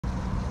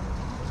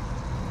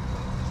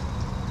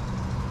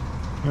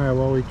All right,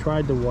 well, we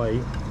tried the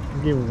white.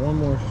 I'll give it one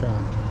more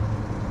shot.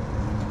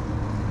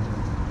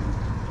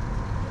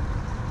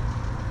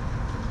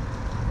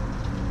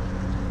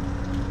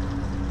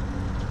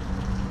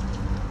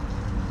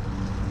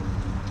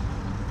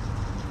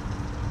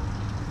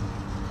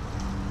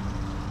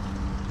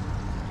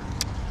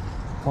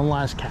 One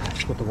last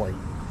cast with the white.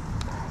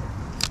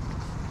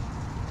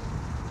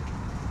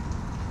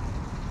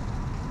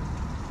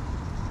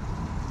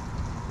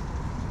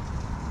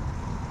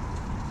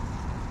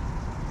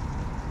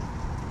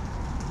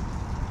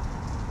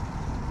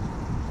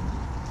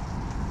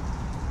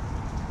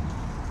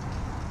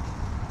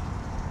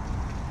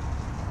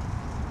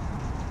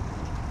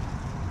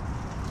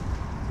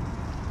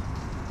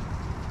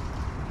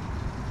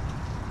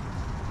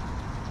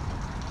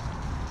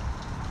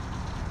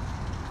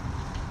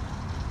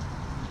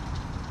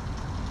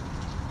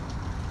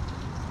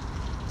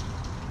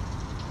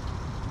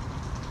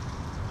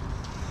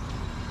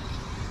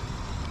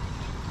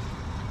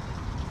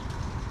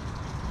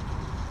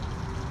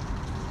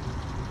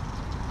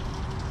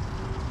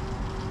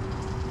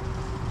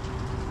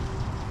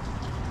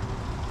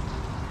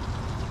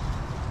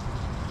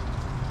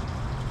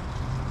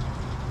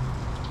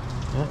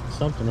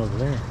 Something over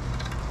there.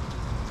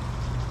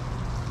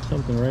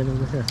 Something right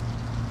over here.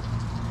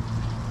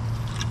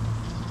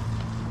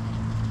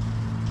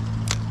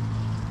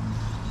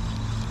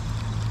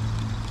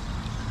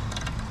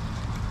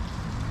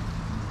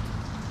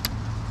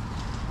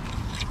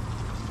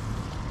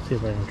 See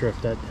if I can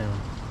drift that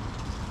down.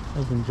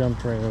 Something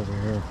jumped right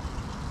over here.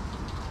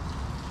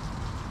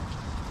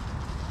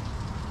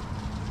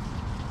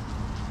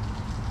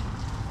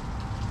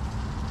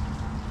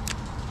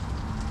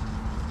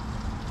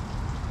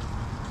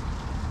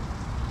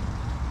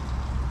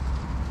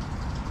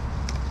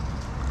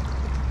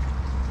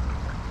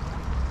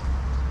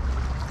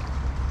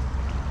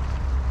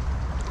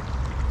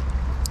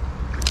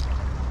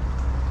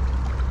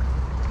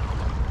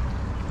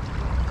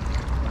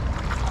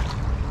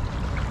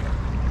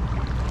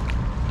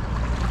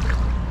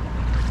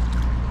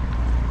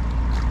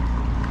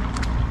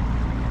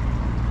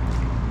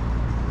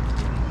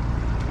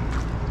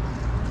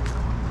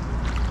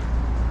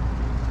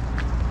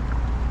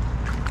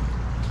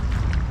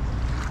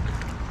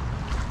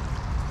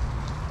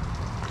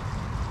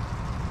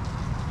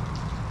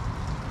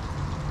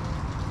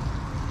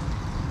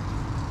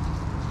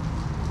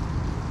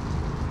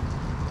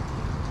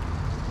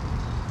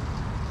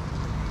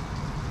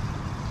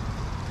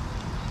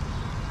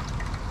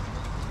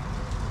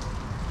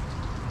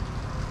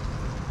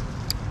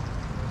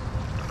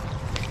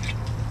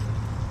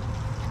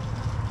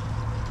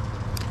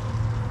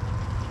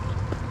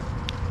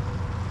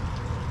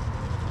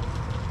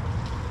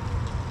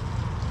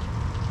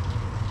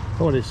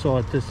 Oh, they saw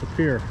it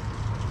disappear.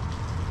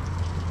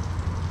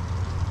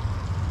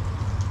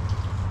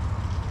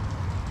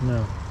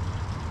 No.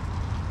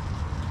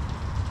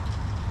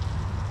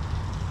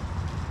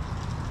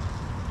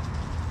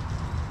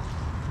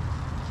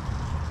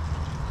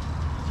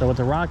 So with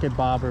the rocket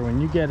bobber, when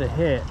you get a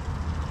hit,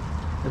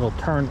 it'll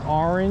turn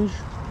orange,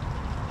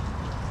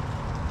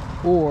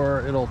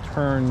 or it'll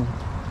turn,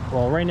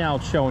 well, right now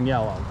it's showing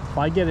yellow. If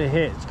I get a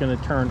hit, it's going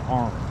to turn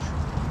orange.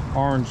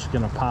 Orange is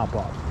going to pop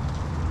up.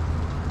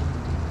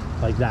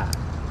 Like that.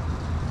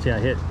 See,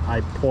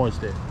 I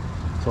paused it,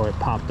 so it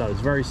popped up. It's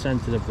very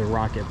sensitive, the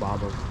rocket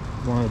bobber.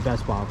 One of the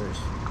best bobbers.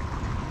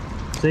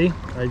 See,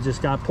 I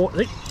just got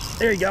paused.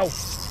 There you go.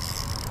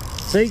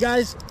 See,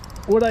 guys,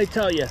 what did I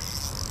tell you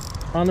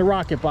on the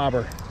rocket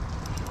bobber?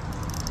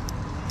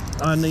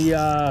 On the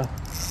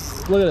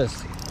look at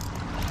this.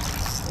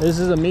 This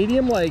is a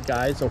medium lake,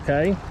 guys.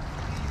 Okay.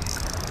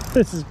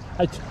 This is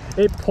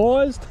it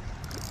paused.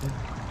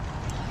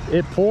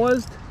 It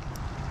paused.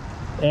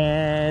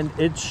 And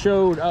it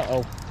showed,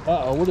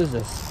 what is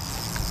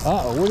this?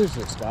 What is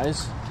this,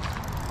 guys?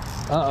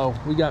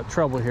 We got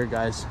trouble here,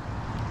 guys.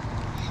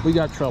 We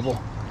got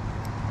trouble.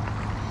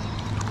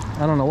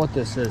 I don't know what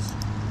this is.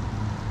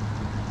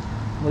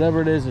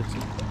 Whatever it is,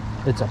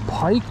 it's a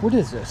pike? What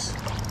is this?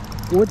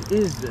 What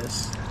is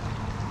this?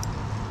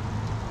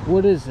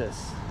 What is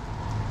this?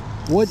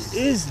 What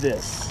is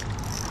this?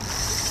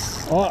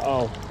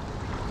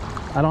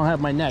 I don't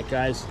have my net,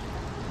 guys.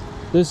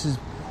 This is,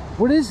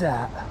 what is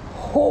that?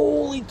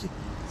 Holy,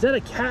 is that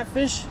a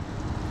catfish?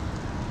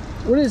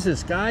 What is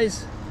this,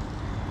 guys?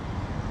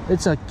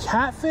 It's a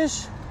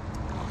catfish?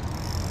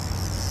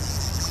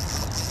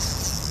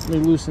 Let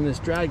me loosen this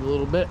drag a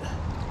little bit.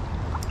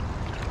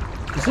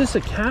 Is this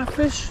a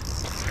catfish?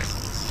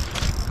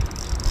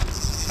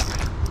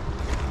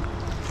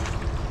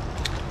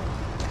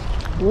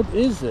 What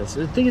is this?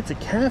 I think it's a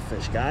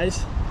catfish,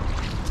 guys.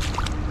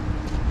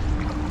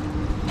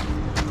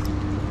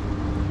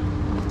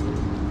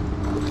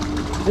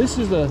 This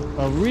is a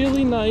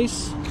really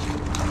nice,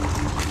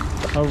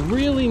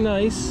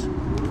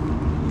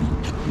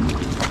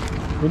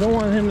 we don't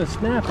want him to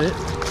snap it.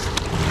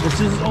 This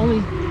is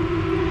only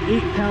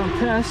 8-pound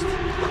test.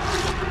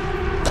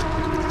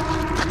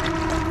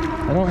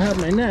 I don't have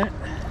my net.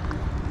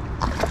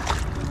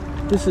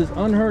 This is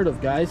unheard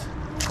of, guys.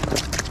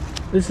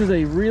 This is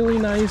a really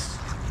nice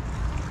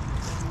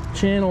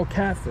channel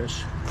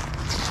catfish.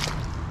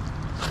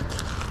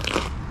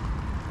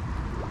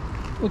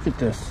 Look at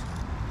this.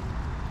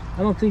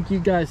 I don't think you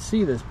guys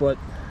see this, but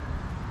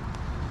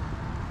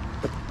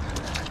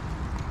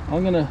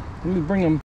let me bring him